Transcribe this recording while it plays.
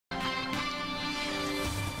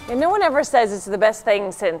And no one ever says it's the best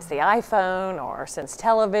thing since the iPhone or since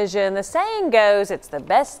television. The saying goes, it's the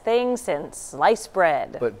best thing since sliced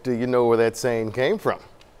bread. But do you know where that saying came from?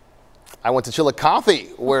 I went to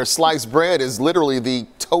Chillicothe, where sliced bread is literally the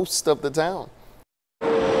toast of the town.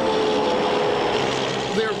 There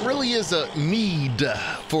really is a need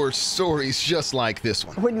for stories just like this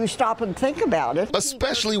one. When you stop and think about it.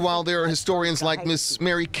 Especially while there are historians like Miss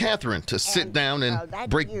Mary Katherine to sit down and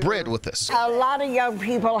break bread with us. A lot of young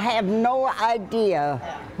people have no idea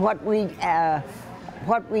what we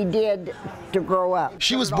did to grow up.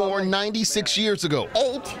 She was born 96 years ago.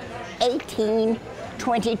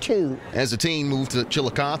 1822. As a teen, moved to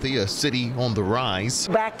Chillicothe, a city on the rise.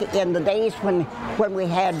 Back in the days when we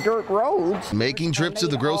had dirt roads. Making trips to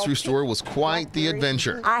the grocery store was quite the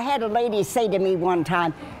adventure. I had a lady say to me one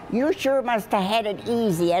time, "You sure must have had it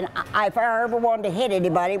easy," and if I ever wanted to hit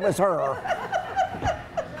anybody, it was her.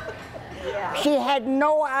 She had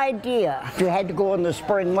no idea. You had to go in the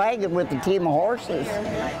spring wagon with a team of horses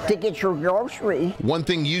to get your grocery. One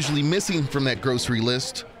thing usually missing from that grocery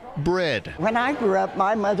list: bread. When I grew up,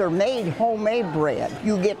 my mother made homemade bread.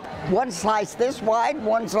 You get one slice this wide,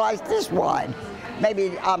 one slice this wide.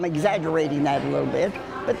 Maybe I'm exaggerating that a little bit,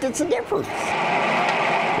 but it's a difference.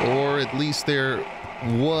 Or at least there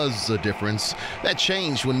was a difference. That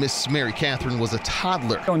changed when Miss Mary Katherine was a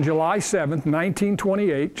toddler. On July 7th,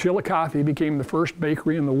 1928, Chillicothe became the first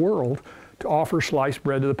bakery in the world to offer sliced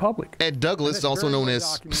bread to the public. Ed Douglas, also known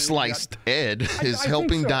as Sliced Ed, is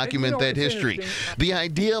helping document that history. The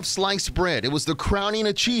idea of sliced bread, it was the crowning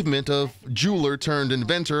achievement of jeweler turned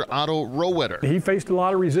inventor Otto Rohwedder. He faced a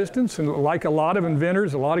lot of resistance, and like a lot of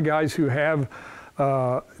inventors, a lot of guys who have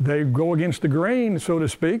they go against the grain, so to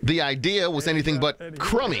speak. The idea was anything but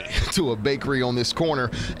crummy to a bakery on this corner,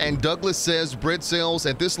 and Douglas says bread sales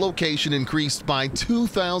at this location increased by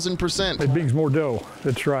 2,000%. It means more dough,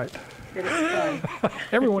 that's right.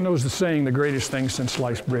 Everyone knows the saying, the greatest thing since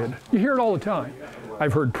sliced bread. You hear it all the time.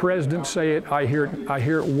 I've heard presidents say it, I hear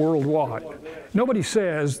it worldwide. Nobody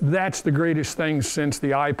says that's the greatest thing since the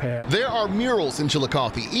iPad. There are murals in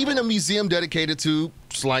Chillicothe, even a museum dedicated to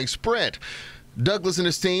sliced bread. Douglas and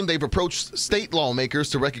his team, they've approached state lawmakers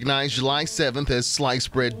to recognize July 7th as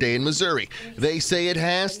Sliced Bread Day in Missouri. They say it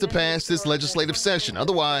has to pass this legislative session,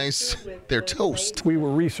 otherwise they're toast. We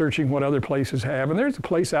were researching what other places have, and there's a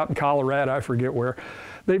place out in Colorado, I forget where,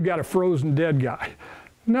 they've got a frozen dead guy.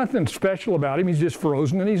 Nothing special about him, he's just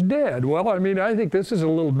frozen and he's dead. Well, I mean, I think this is a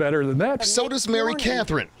little better than that. So does Mary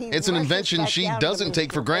Katherine. It's an invention she doesn't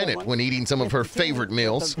take for granted when eating some of her favorite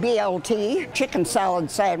meals. BLT, chicken salad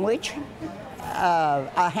sandwich,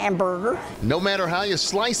 a hamburger. No matter how you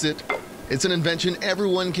slice it, it's an invention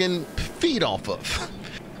everyone can feed off of.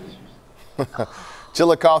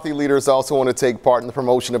 Chillicothe leaders also want to take part in the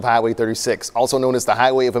promotion of Highway 36, also known as the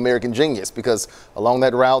Highway of American Genius, because along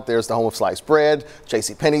that route there's the home of sliced bread,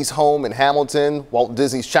 JCPenney's home in Hamilton, Walt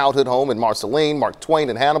Disney's childhood home in Marceline, Mark Twain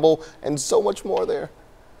in Hannibal, and so much more there.